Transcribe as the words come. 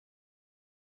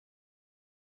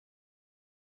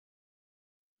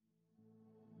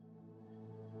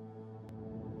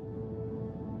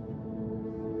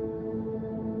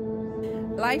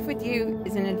Life with you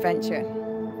is an adventure.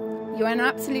 You are an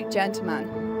absolute gentleman.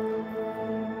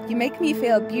 You make me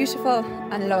feel beautiful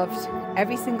and loved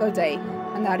every single day,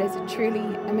 and that is a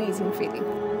truly amazing feeling.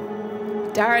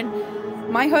 Darren,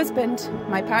 my husband,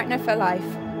 my partner for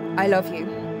life, I love you.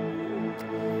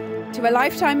 To a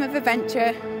lifetime of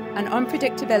adventure and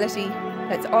unpredictability,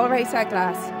 let's all raise our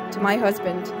glass to my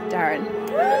husband, Darren.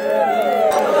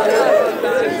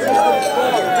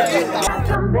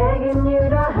 I'm begging you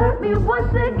to hurt me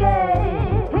once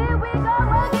again. Here we go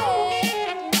again.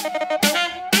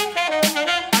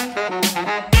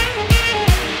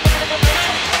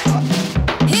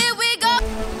 Here we go.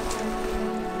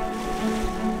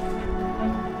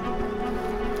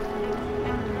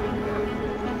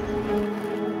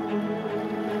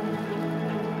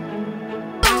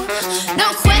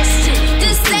 No question,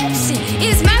 deception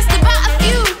is mastered by a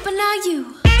few, but not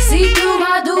you. See through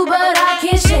my do, but I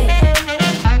can't shake.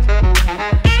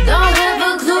 Don't have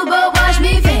a clue, but watch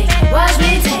me fake it, watch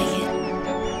me take it.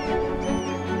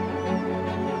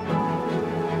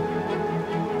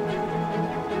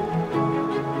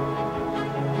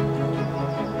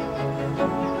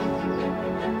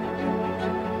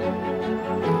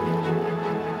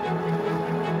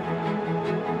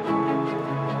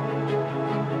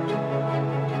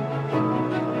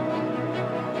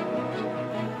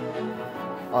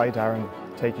 I, Darren,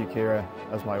 take you, Ciara,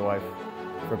 as my wife,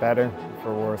 for better,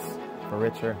 for worse, for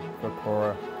richer, for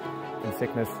poorer, in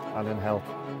sickness and in health,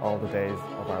 all the days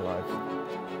of our lives.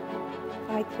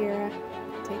 I, Ciara,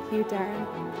 take you, Darren,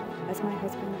 as my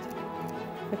husband,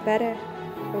 for better,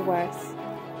 for worse,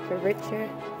 for richer,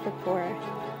 for poorer,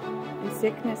 in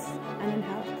sickness and in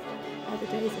health, all the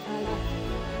days of our life.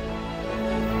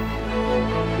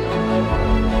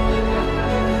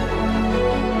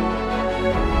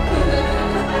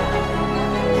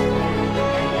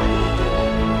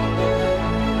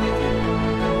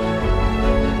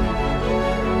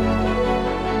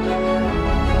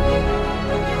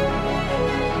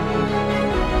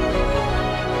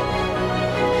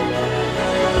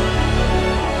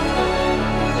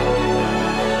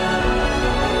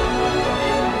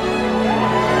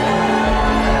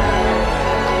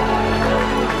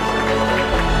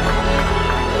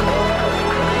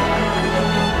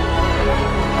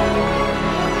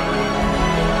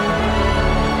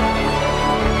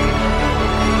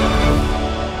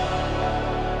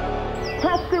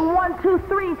 Testing 1, 2,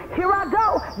 3, here I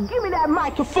go. Give me that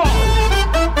microphone.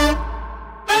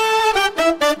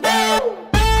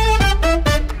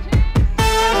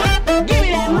 Give me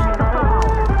that microphone.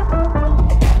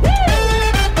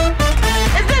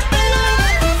 Is this thing on?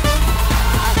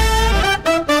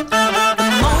 The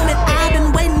moment I've been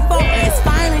waiting for is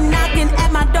finally knocking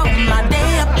at my door. My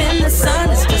day up in the sun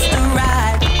is just a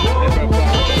ride.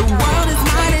 The world is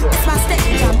mine and it's my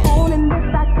stage. I'm owning this,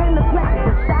 I came to play.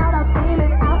 Just shout out, feel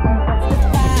it out and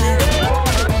testify.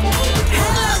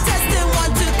 Hello, testing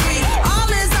 1, 2, 3. All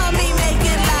is on me, make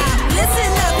it loud.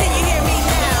 Listen up, can you hear me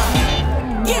now?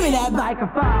 Give me that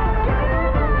microphone.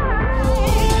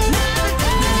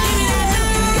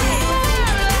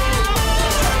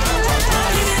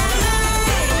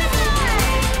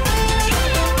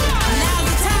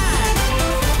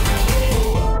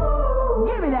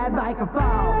 Give me that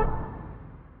microphone.